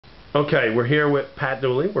Okay, we're here with Pat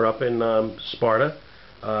Dooley. We're up in Sparta.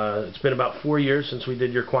 It's been about 4 years since we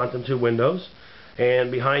did your Quantum 2 windows. And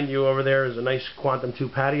behind you over there is a nice Quantum 2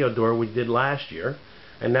 patio door we did last year.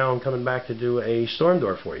 And now I'm coming back to do a storm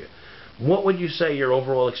door for you. What would you say your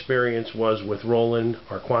overall experience was with Roland,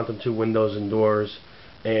 our Quantum 2 windows and doors,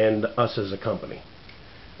 and us as a company?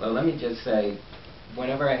 Well, let me just say,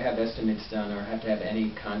 whenever I have estimates done or have to have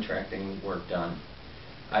any contracting work done,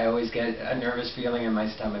 I always get a nervous feeling in my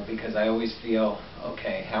stomach because I always feel,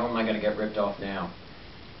 okay, how am I going to get ripped off now?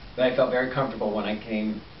 But I felt very comfortable when I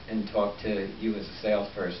came and talked to you as a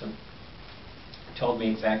salesperson. Told me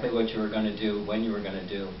exactly what you were going to do, when you were going to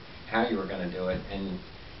do, how you were going to do it, and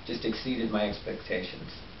just exceeded my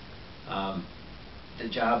expectations. The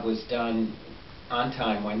job was done on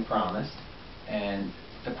time when promised, and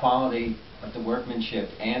the quality of the workmanship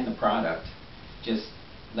and the product just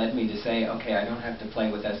led me to say, okay, I don't have to play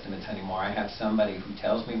with estimates anymore. I have somebody who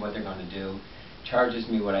tells me what they're going to do, charges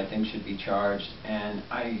me what I think should be charged, and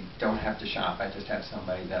I don't have to shop. I just have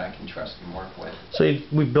somebody that I can trust and work with. So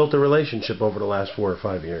we've built a relationship over the last 4 or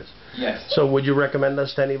 5 years. Yes. So would you recommend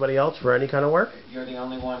us to anybody else for any kind of work? You're the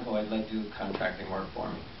only one who I'd let do contracting work for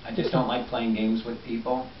me. I just don't like playing games with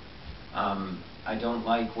people. I don't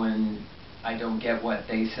like when I don't get what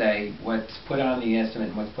they say. What's put on the estimate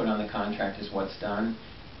and what's put on the contract is what's done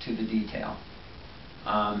to the detail.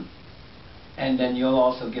 And then you'll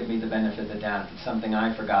also give me the benefit of the doubt. If it's something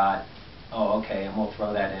I forgot, oh, okay, and we'll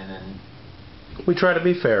throw that in. And we try to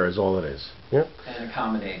be fair is all it is. Yep. And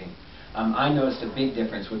accommodating. I noticed a big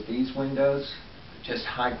difference with these windows, just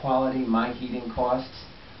high quality, my heating costs.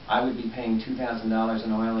 I would be paying $2,000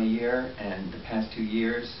 in oil a year, and the past 2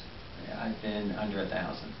 years, I've been under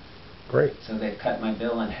 $1,000. Great. So they've cut my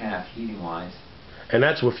bill in half, heating-wise. And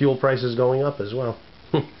that's with fuel prices going up as well.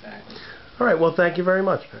 Exactly. All right, well, thank you very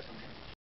much, Pat.